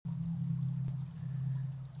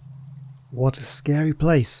What a scary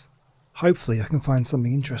place. Hopefully I can find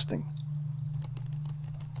something interesting.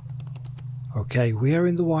 Okay, we are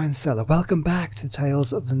in the wine cellar. Welcome back to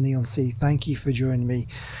Tales of the Neon Sea. Thank you for joining me.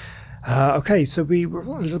 Okay, so we were on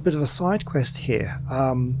a little bit of a side quest here.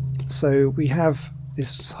 So we have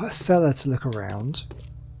this cellar to look around.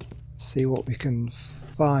 See what we can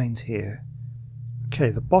find here.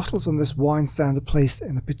 Okay, the bottles on this wine stand are placed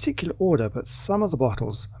in a particular order, but some of the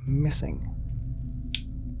bottles are missing.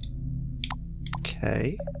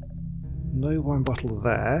 Okay, no wine bottle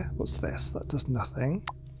there. What's this? That does nothing.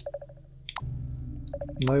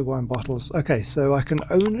 No wine bottles. Okay, so I can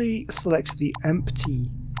only select the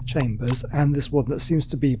empty chambers and this one that seems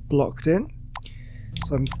to be blocked in.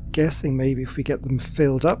 So I'm guessing maybe if we get them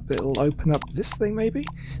filled up, it'll open up this thing maybe?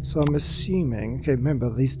 So I'm assuming, okay,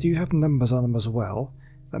 remember these do have numbers on them as well.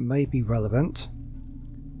 That may be relevant.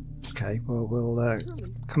 Okay, well we'll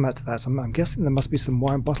come back to that. I'm guessing there must be some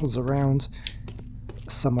wine bottles around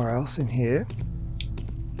somewhere else in here.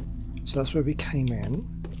 So that's where we came in.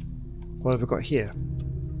 What have we got here?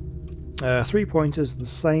 3 pointers the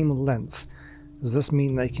same length. Does this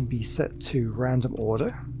mean they can be set to random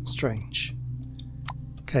order? Strange.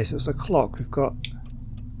 Okay, so it's a clock. We've got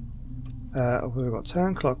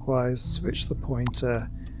turn clockwise, switch the pointer.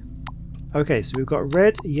 Okay, so we've got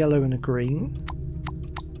red, yellow and a green.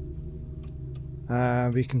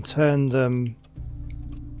 We can turn them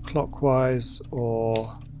clockwise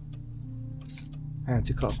or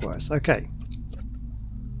anti-clockwise. Okay.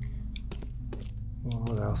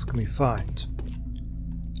 What else can we find?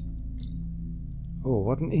 Oh,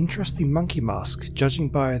 what an interesting monkey mask. Judging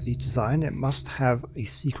by the design, it must have a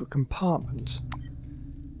secret compartment.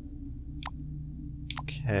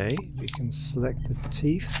 Okay, we can select the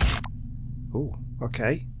teeth. Oh,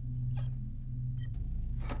 okay.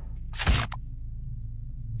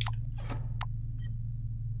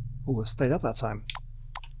 Oh, it stayed up that time.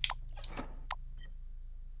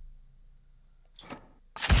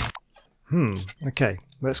 Okay,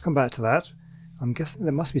 let's come back to that. I'm guessing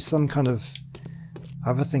there must be some kind of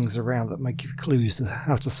other things around that might give clues to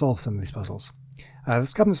how to solve some of these puzzles.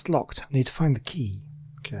 This cabinet's locked. I need to find the key.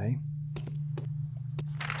 Okay.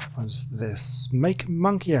 What's this? Make a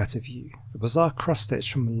monkey out of you. The bizarre cross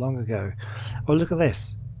stitch from long ago. Oh, look at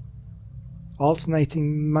this.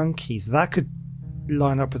 Alternating monkeys. That could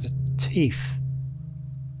line up with the teeth.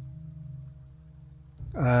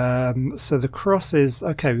 So the crosses,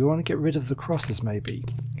 okay, we want to get rid of the crosses maybe.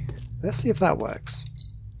 Let's see if that works.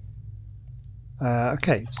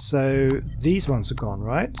 Okay, so these ones are gone,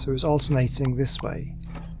 right? So it's alternating this way.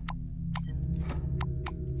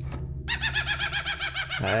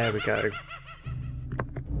 There we go.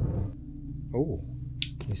 Oh,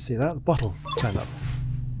 you see that? The bottle turned up.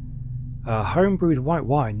 Homebrewed white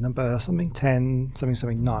wine, number something 10,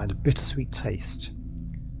 something 9, a bittersweet taste.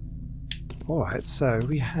 Alright, so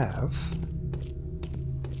we have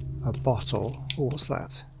a bottle. Oh, what's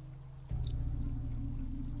that?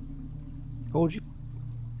 Oh, do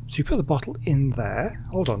you put the bottle in there?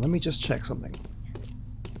 Hold on, let me just check something.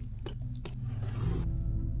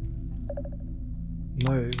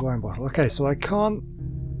 No wine bottle. Okay, so I can't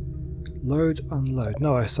load, unload.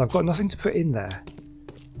 No, so I've got nothing to put in there.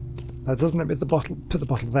 That doesn't let me put the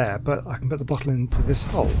bottle there, but I can put the bottle into this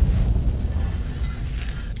hole.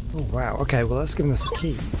 Oh wow, okay, well that's giving us a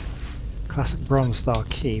key. Classic Bronze Star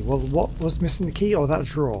key. Well, what was missing the key? Oh, that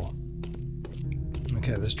drawer.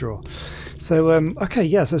 Okay, this drawer. So, okay,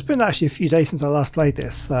 yeah, so it's been actually a few days since I last played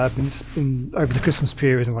this. It's been over the Christmas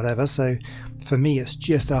period and whatever, so for me it's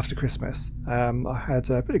just after Christmas. I had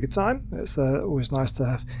a pretty good time. It's always nice to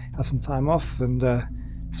have some time off and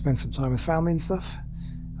spend some time with family and stuff.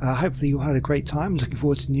 Hopefully you all had a great time. Looking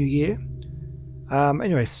forward to New Year.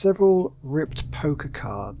 Anyway, several ripped poker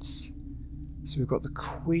cards. So we've got the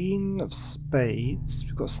Queen of Spades,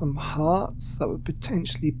 we've got some hearts, that would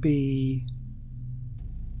potentially be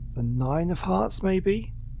the 9 of hearts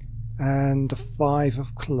maybe, and the 5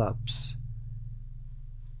 of clubs.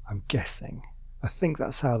 I'm guessing. I think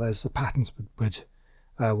that's how those patterns would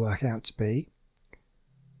work out to be.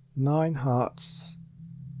 9 hearts.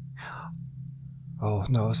 Oh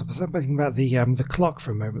no, I was thinking about the clock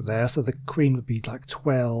for a moment there, so the Queen would be like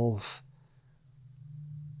 12.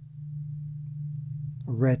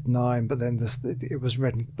 Red 9, but then it was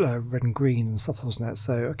red and green and stuff, wasn't it?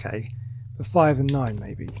 So okay, but 5 and 9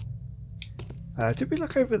 maybe. Did we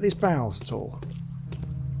look over these barrels at all?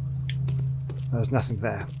 There's nothing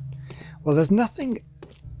there. Well, there's nothing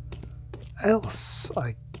else,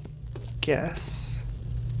 I guess.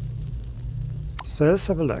 So let's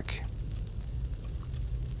have a look.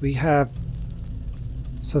 We have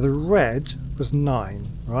So the red was 9,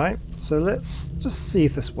 right? So let's just see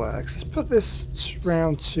if this works. Let's put this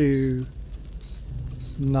round to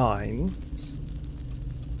 9.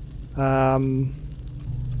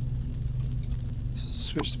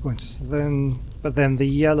 Switch the pointers. So then, but then the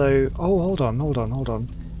yellow. Oh, hold on.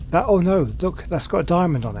 That. Oh no! Look, that's got a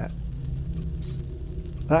diamond on it.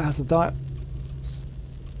 That has a diamond.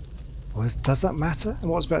 Well, does that matter? And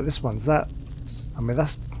what's about this one? Is that? I mean,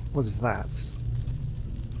 that's. What is that?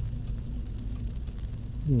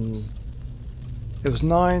 It was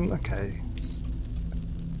 9. Okay.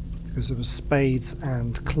 Because it was spades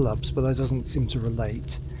and clubs, but that doesn't seem to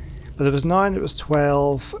relate. But it was 9. It was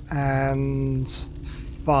 12 and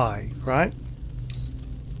 5, right?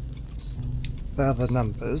 They are the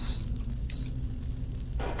numbers.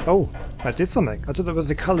 Oh, I did something. I don't know whether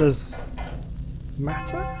the colours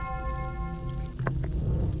matter.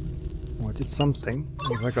 Oh, I did something.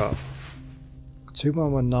 What have I got?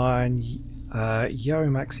 2119 Yo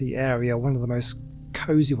Maxi area, one of the most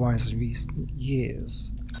cozy wines in recent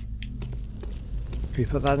years. Can we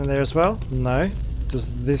put that in there as well? No.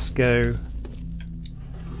 Does this go?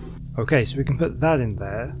 Okay, so we can put that in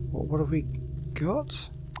there. What have we got?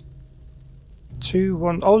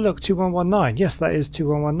 21. Oh look, 2119. Yes, that is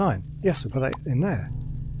 2119. Yes, we'll put that in there.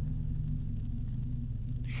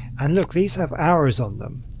 And look, these have arrows on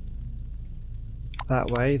them.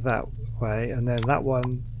 That way, and then that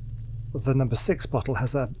one, the number 6 bottle,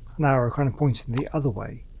 has an arrow kind of pointing the other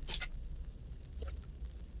way.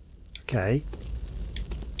 Okay.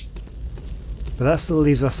 But that still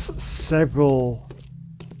leaves us several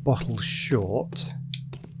bottles short.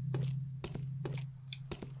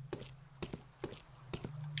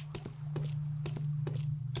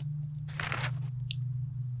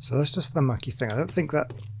 So that's just the monkey thing. I don't think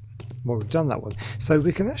that... Well, we've done that one. So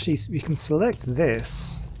we can actually... We can select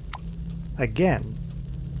this again.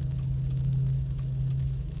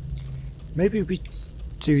 Maybe we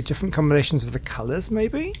do different combinations of the colours,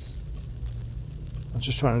 maybe? I'm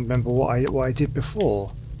just trying to remember what I did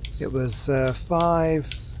before. It was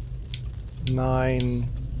 5, 9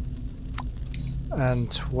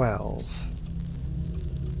 and 12.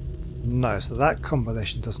 No, so that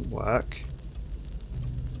combination doesn't work.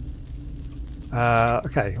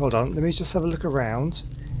 Okay, hold on. Let me just have a look around,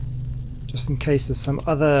 just in case there's some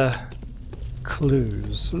other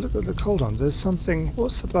clues. Look, hold on. There's something.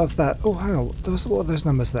 What's above that? Oh, hang on. What are those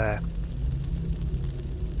numbers there?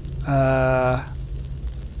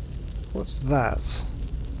 What's that?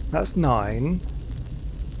 That's 9.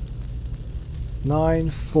 9,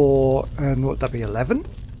 4, and what would that be? 11?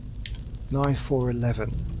 9, 4,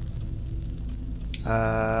 11.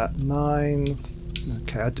 9.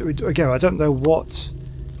 Okay, again, I don't know what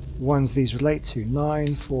ones these relate to.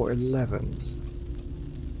 9, 4, 11.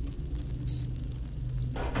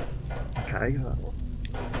 Okay, that one.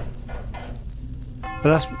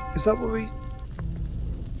 But is that what we...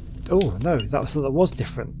 Oh, no, that was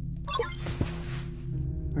different.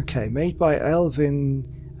 Okay, made by Elvin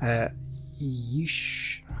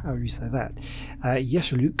Yish... How do you say that?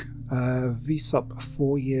 Yeshaluk, Vsop,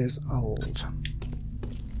 4 years old.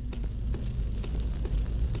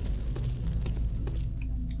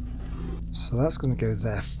 So that's going to go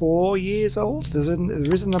there. 4 years old?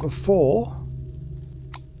 There is a number 4.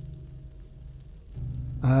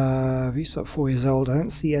 Vsop 4 years old. I don't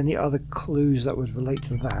see any other clues that would relate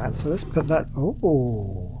to that. So let's put that...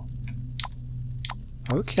 Oh!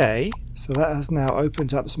 Okay. So that has now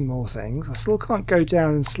opened up some more things. I still can't go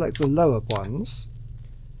down and select the lower ones.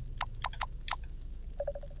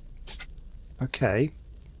 Okay.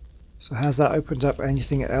 So has that opened up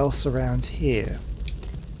anything else around here?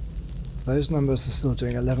 Those numbers are still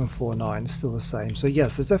doing 1149, still the same. So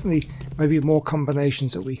yes, there's definitely maybe more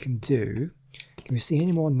combinations that we can do. Can we see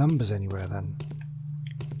any more numbers anywhere then?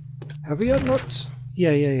 Have we unlocked?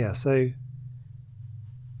 Yeah. So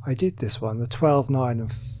I did this one, the 12, 9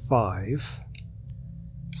 and 5.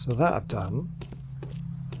 So that I've done.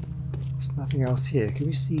 There's nothing else here. Can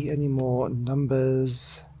we see any more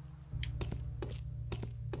numbers?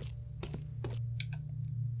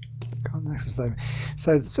 Access them.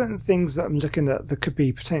 So certain things that I'm looking at that could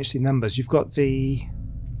be potentially numbers. You've got the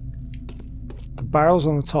barrels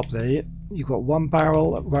on the top there. You've got 1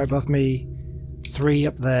 barrel right above me, 3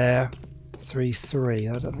 up there, 3, 3.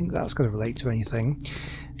 I don't think that's going to relate to anything.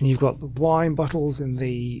 And you've got the wine bottles in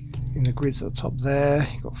the grids at the top there.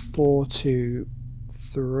 You've got 4, 2,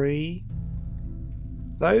 3.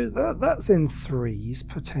 Though that's in 3s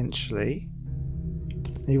potentially.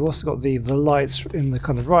 And you've also got the lights in the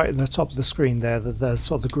kind of right in the top of the screen there, the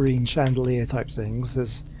sort of the green chandelier type things.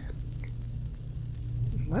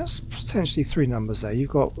 That's potentially 3 numbers there.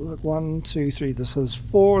 You've got 1, 2, 3. So there's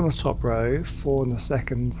 4 on the top row, 4 on the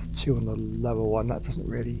second, 2 on the lower one. That doesn't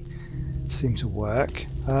really seem to work.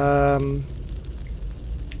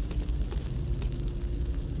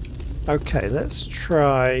 Okay, let's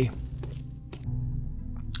try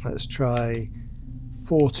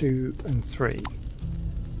 4, 2, and 3.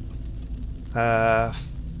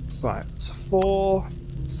 Right, so 4.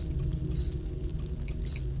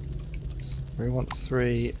 We want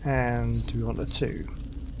 3, and we want a 2.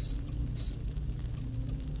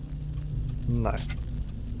 No.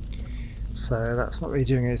 So that's not really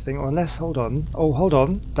doing anything. Unless, hold on. Oh, hold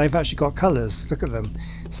on. They've actually got colours. Look at them.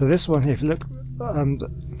 So this one here, if you look, I don't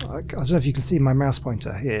know if you can see my mouse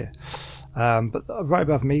pointer here, but right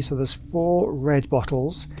above me, so there's 4 red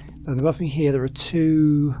bottles. Then above me here, there are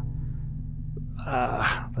 2.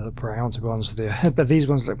 The browns, to be honest with you. But these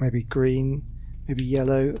ones look maybe green, maybe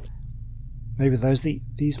yellow. Maybe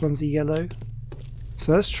these ones are yellow.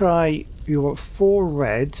 So let's try. You want 4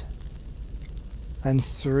 red and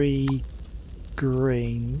 3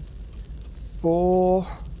 green. 4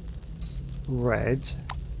 red.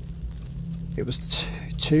 It was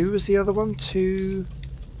 2 was the other one. 2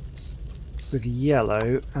 with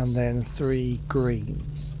yellow and then 3 green.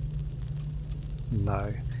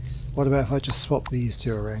 No. What about if I just swap these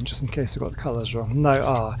 2 around just in case I got the colours wrong?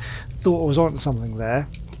 No. Thought I was onto something there.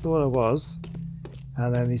 Thought I was.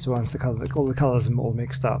 And then these ones, all the colours are all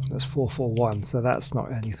mixed up. That's 4, 4, 1, so that's not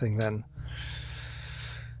anything then.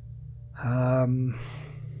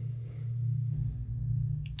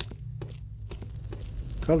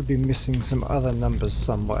 Got to be missing some other numbers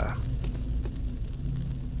somewhere.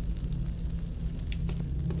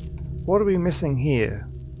 What are we missing here?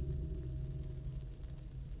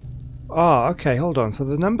 Okay, hold on. So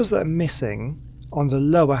the numbers that are missing on the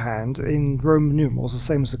lower hand in Roman numerals, the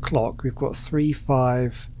same as the clock, we've got 3,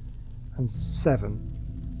 5, and 7.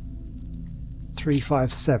 3,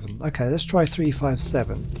 5, 7. Okay, let's try 3, 5,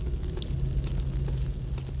 7.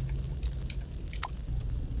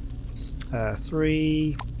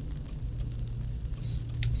 3,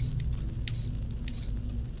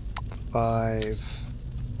 5,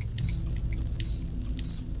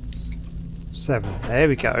 7. There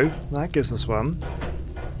we go. That gives us one.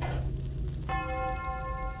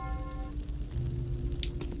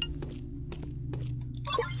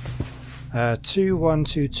 Uh,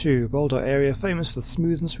 2122, Boulder area, famous for the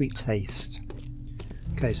smooth and sweet taste.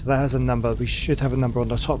 Okay, so that has a number. We should have a number on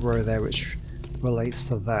the top row there which relates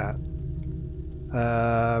to that.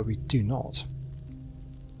 We do not.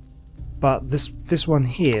 But this one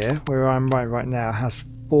here, where I'm right now, has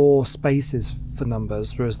 4 spaces for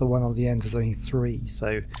numbers, whereas the one on the end is only 3.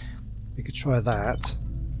 So we could try that.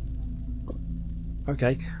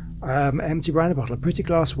 Okay. Empty branded bottle, a pretty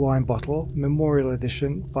glass wine bottle, memorial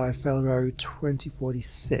edition by Fellow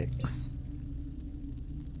 2046.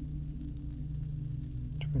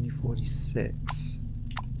 2046.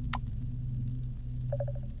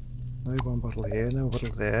 No one bottle here, no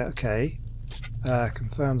bottle there. Okay.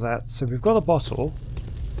 Confirm that. So we've got a bottle.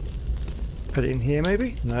 Put it in here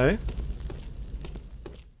maybe? No.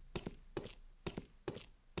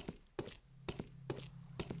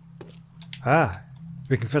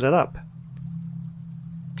 We can fill it up.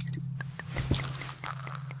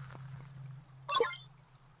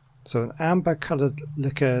 So an amber coloured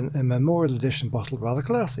liquor, a memorial edition bottle, rather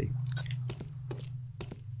classy.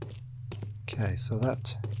 Okay, so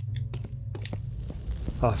that...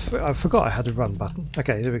 I forgot I had a run button.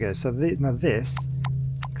 Okay, there we go. So now this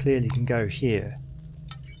clearly can go here.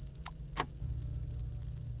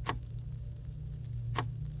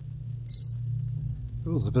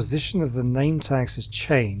 Ooh, the position of the name tags has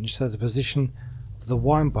changed, so the position of the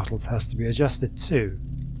wine bottles has to be adjusted too.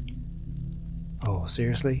 Oh,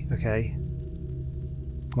 seriously? Okay.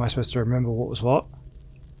 Am I supposed to remember what was what?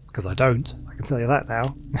 Because I don't. I can tell you that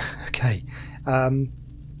now. Okay. The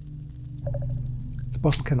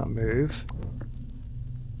bottle cannot move.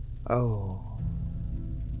 Oh.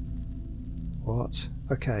 What?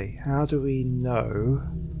 Okay, how do we know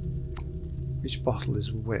which bottle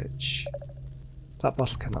is which? That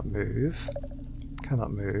bottle cannot move.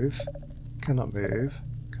 Cannot move. Cannot move.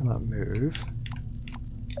 Cannot move.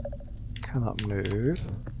 Cannot move.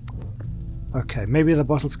 Okay, maybe the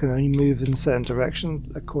bottles can only move in a certain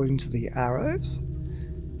direction according to the arrows.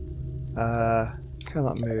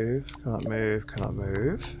 Cannot move. Cannot move. Cannot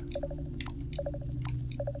move.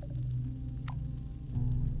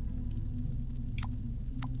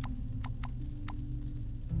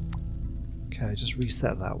 Okay, just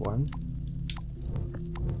reset that one.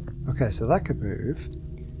 Okay, so that could move.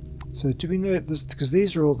 So do we know this? Because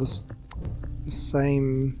these are all this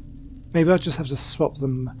same... Maybe I just have to swap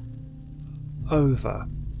them over.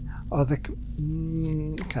 Oh, they...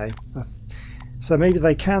 okay. So maybe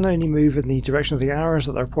they can only move in the direction of the arrows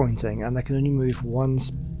that they're pointing, and they can only move one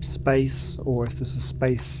space, or if there's a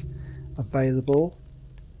space available.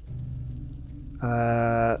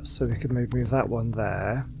 So we could maybe move that one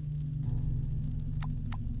there.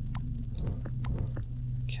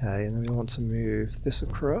 Okay, and then we want to move this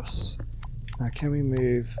across. Now can we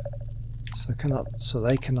move... So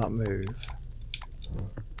they cannot move.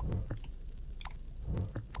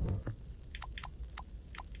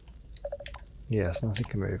 Yes, nothing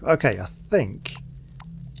can move. Okay, I think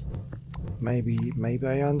maybe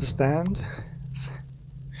I understand.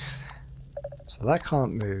 So that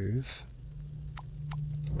can't move,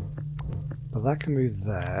 but that can move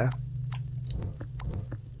there.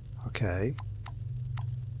 Okay.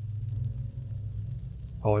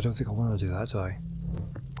 Oh, I don't think I want to do that, do I?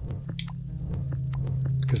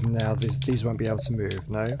 Because now these won't be able to move.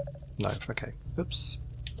 No? No, okay. Oops.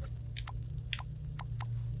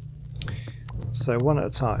 So one at a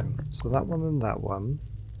time. So that one and that one.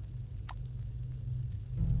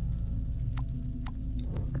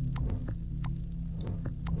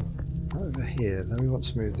 Over here. Then we want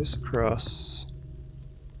to move this across.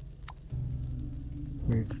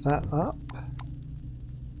 Move that up.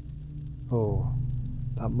 Oh,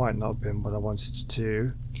 that might not have been what I wanted to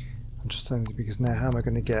do. I'm just thinking, because now how am I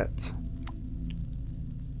going to get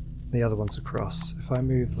the other ones across? If I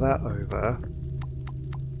move that over,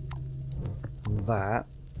 and that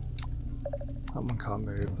one can't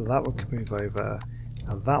move, but that one can move over,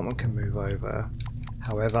 and that one can move over.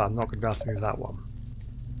 However, I'm not going to be able to move that one.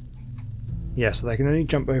 Yeah, so they can only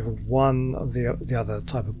jump over one of the other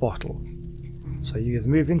type of bottle. So you either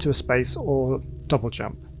move into a space or double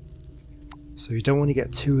jump. So you don't want to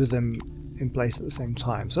get two of them in place at the same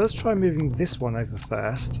time. So let's try moving this one over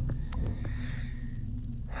first.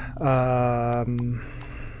 Do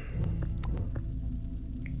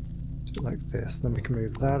it like this. Then we can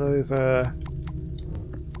move that over.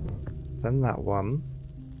 Then that one.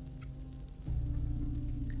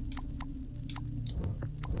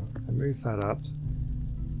 And move that up.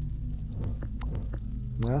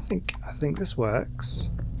 Now I think this works.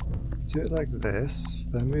 Do it like this.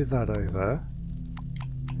 Then move that over.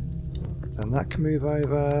 Then that can move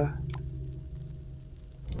over.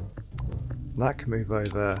 That can move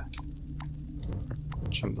over.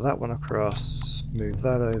 Jump that one across. Move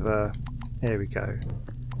that over. Here we go.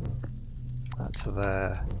 That to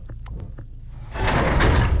there.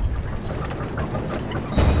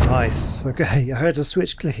 Nice. Okay, I heard a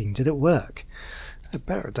switch clicking. Did it work? It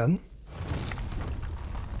better have done.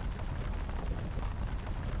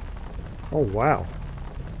 Oh wow.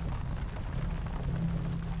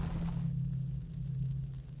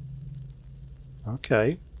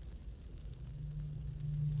 Okay.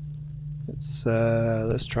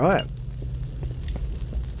 Let's try it.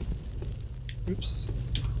 Oops.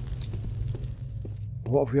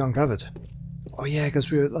 What have we uncovered? Oh yeah, because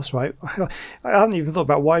that's right. I hadn't even thought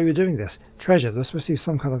about why we were doing this. Treasure. There's supposed to be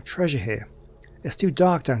some kind of treasure here. It's too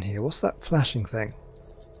dark down here. What's that flashing thing?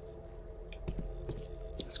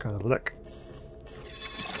 Let's go and have a look.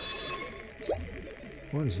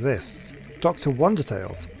 What is this? Dr.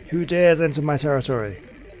 Wondertails. Who dares enter my territory?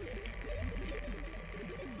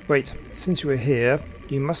 Wait, since you were here,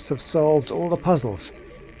 you must have solved all the puzzles.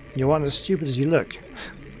 You aren't as stupid as you look.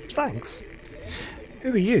 Thanks.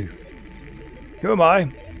 Who are you? Who am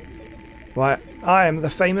I? Why, I am the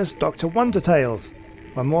famous Dr. Wondertails.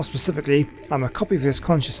 Or more specifically, I'm a copy of his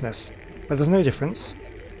consciousness. But there's no difference.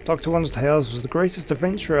 Dr. Wondertails was the greatest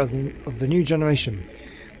adventurer of the new generation.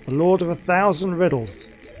 The Lord of 1,000 riddles.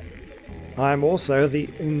 I am also the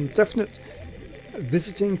indefinite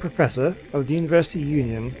visiting professor of the University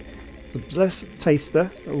Union, the blessed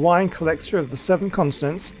taster, the wine collector of the 7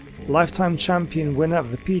 continents, lifetime champion winner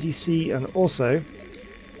of the PDC, and also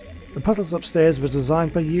the puzzles upstairs were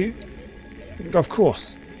designed by you? Of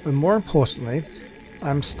course, but more importantly,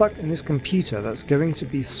 I'm stuck in this computer that's going to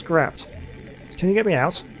be scrapped. Can you get me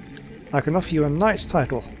out? I can offer you a knight's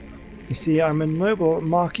title. You see, I'm a noble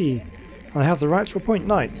marquis, and I have the right to appoint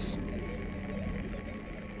knights.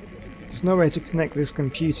 There's no way to connect this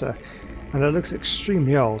computer, and it looks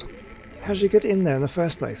extremely old. How did you get in there in the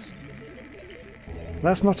first place?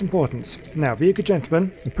 That's not important. Now, be a good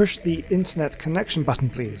gentleman and push the internet connection button,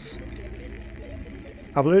 please.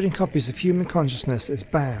 Uploading copies of human consciousness is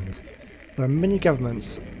banned. There are many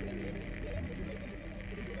governments...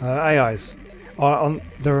 AIs.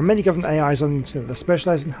 There are many government AIs on the internet that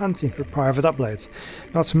specialise in hunting for private uploads,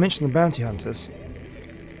 not to mention the bounty hunters.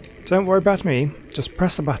 Don't worry about me, just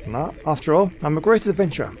press the button. After all, I'm a great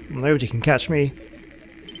adventurer. Nobody can catch me.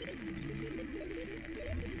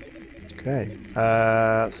 Okay,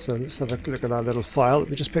 so let's have a look at our little file that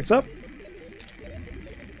we just picked up.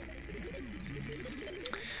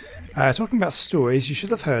 Talking about stories, you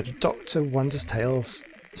should have heard Dr. Wonder's Tales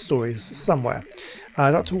stories somewhere.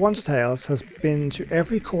 Dr. Wonder's Tales has been to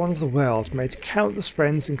every corner of the world, made countless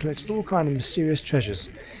friends and collected all kinds of mysterious treasures.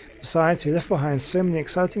 Besides, he left behind so many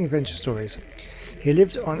exciting adventure stories. He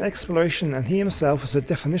lived on exploration and he himself was the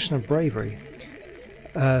definition of bravery.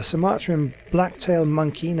 Sumatran black-tailed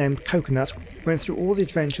monkey named Coconut went through all the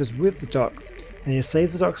adventures with the Doc, and he had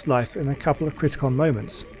saved the Doc's life in a couple of critical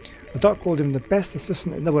moments. The Doc called him the best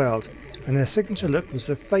assistant in the world, and their signature look was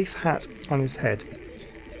the faith hat on his head.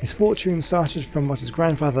 His fortune started from what his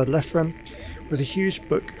grandfather had left for him. With a huge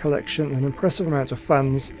book collection and an impressive amount of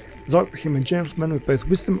funds, the Doc became a gentleman with both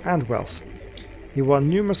wisdom and wealth. He won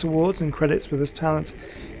numerous awards and credits with his talent,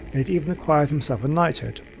 and had even acquired himself a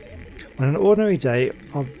knighthood. On an ordinary day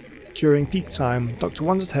during peak time, Dr.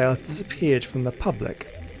 Wonder's Tales disappeared from the public.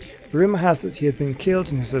 The rumour has that he had been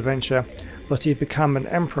killed in his adventure, that he had become an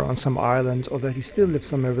emperor on some island, or that he still lived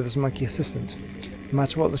somewhere with his monkey assistant. No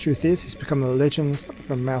matter what the truth is, he's become a legend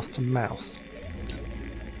from mouth to mouth.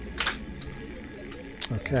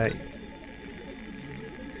 Okay.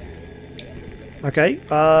 Okay,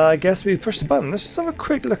 I guess we push the button. Let's just have a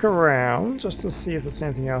quick look around, just to see if there's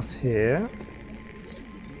anything else here.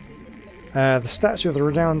 The statue of the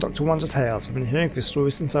renowned Dr. Wonder's Tales. I've been hearing this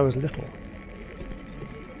story since I was little.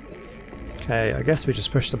 Okay, I guess we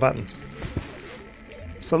just push the button.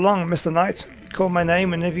 So long, Mr. Knight. Call my name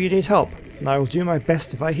whenever you need help, and I will do my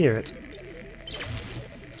best if I hear it.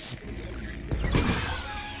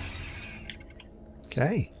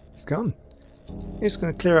 Okay, it's gone. I'm just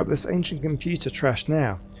going to clear up this ancient computer trash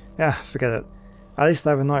now. Yeah, forget it. At least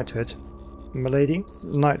I have a knighthood. Milady,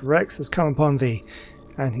 Knight Rex has come upon thee,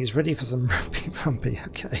 and he's ready for some rumpy pumpy.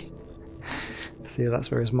 Okay. See,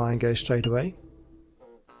 that's where his mind goes straight away.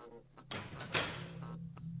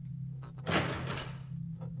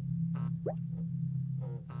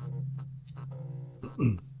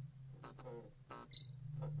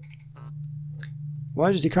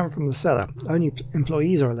 Why did he come from the cellar? Only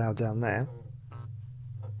employees are allowed down there.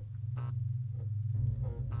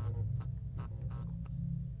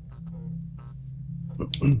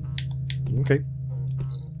 Okay.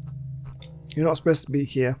 You're not supposed to be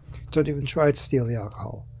here. Don't even try to steal the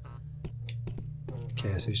alcohol.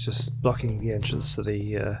 Okay, so he's just blocking the entrance to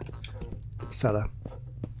the cellar.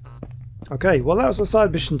 Okay, well that was the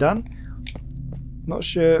side mission done. Not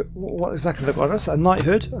sure what exactly they got us. A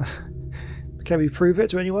knighthood. Can we prove it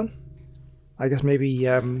to anyone? I guess maybe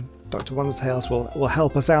Dr. Wonder's Tales will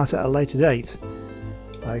help us out at a later date.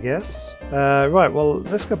 I guess. Right, well,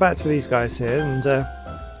 let's go back to these guys here and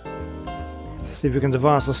see if we can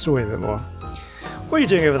advance the story a bit more. What are you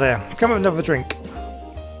doing over there? Come have another drink.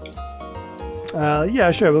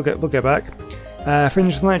 Yeah, sure, we'll go back.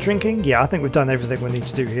 Finish the night drinking? Yeah, I think we've done everything we need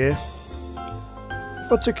to do here.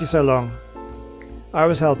 What took you so long? I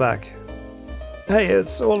was held back. Hey,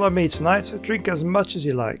 it's all on me tonight. Drink as much as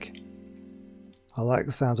you like. I like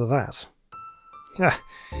the sound of that. Yeah,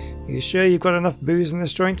 you sure you've got enough booze in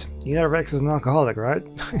this joint? You know Rex is an alcoholic, right?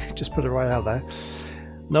 Just put it right out there.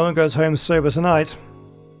 No one goes home sober tonight.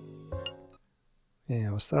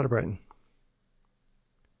 Yeah, we're celebrating.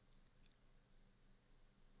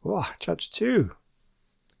 Wow, chapter 2.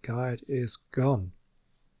 Guide is gone.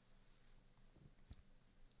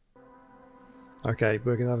 Okay,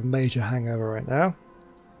 we're going to have a major hangover right now.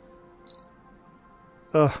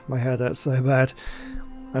 Ugh, my head hurts so bad.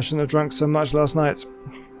 I shouldn't have drunk so much last night.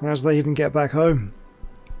 How did they even get back home?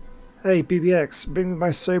 Hey, BBX, bring me my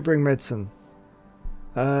sobering medicine.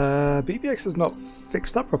 BBX is not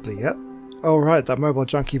fixed up properly yet. Oh right, that mobile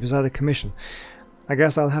junkie was out of commission. I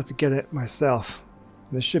guess I'll have to get it myself.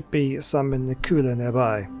 There should be some in the cooler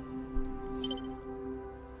nearby.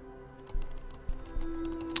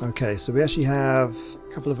 Okay, so we actually have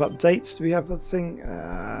a couple of updates. Do we have a thing?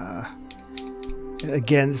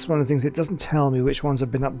 Again, this is one of the things, it doesn't tell me which ones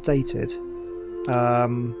have been updated.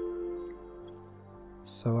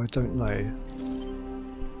 So I don't know.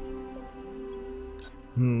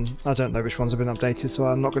 I don't know which ones have been updated, so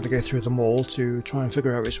I'm not going to go through them all to try and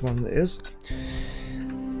figure out which one it is.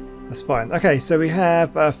 That's fine. Okay, so we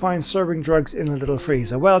have find sobering drugs in the little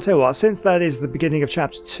freezer. Well, I'll tell you what, since that is the beginning of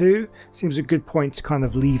chapter 2, seems a good point to kind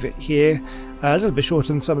of leave it here. A little bit shorter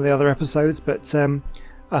than some of the other episodes, but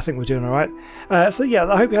I think we're doing all right. So yeah,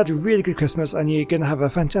 I hope you had a really good Christmas and you're going to have a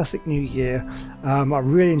fantastic new year. I'm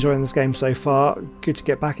really enjoying this game so far. Good to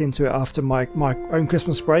get back into it after my own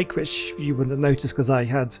Christmas break, which you wouldn't have noticed because I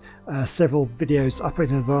had several videos up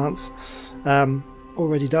in advance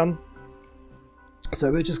already done. So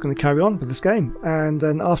we're just going to carry on with this game, and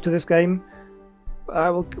then after this game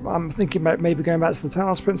I'm thinking about maybe going back to the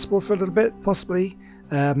Talos principle for a little bit, possibly.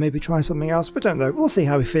 Maybe try something else, but don't know. We'll see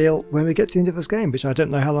how we feel when we get to the end of this game, which I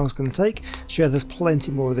don't know how long it's going to take. Sure, there's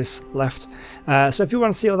plenty more of this left. So if you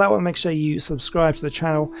want to see all that one, make sure you subscribe to the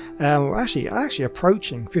channel. We're actually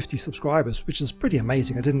approaching 50 subscribers, which is pretty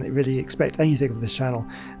amazing. I didn't really expect anything of this channel,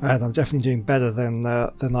 and I'm definitely doing better than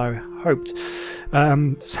I hoped.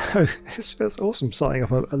 So it's awesome starting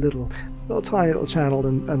off a little tiny little channel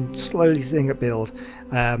and slowly seeing it build.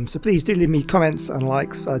 So please do leave me comments and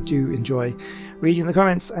likes. I do enjoy reading the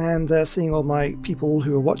comments and seeing all my people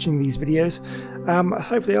who are watching these videos.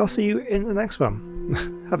 Hopefully I'll see you in the next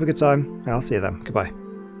one. Have a good time, and I'll see you then. Goodbye.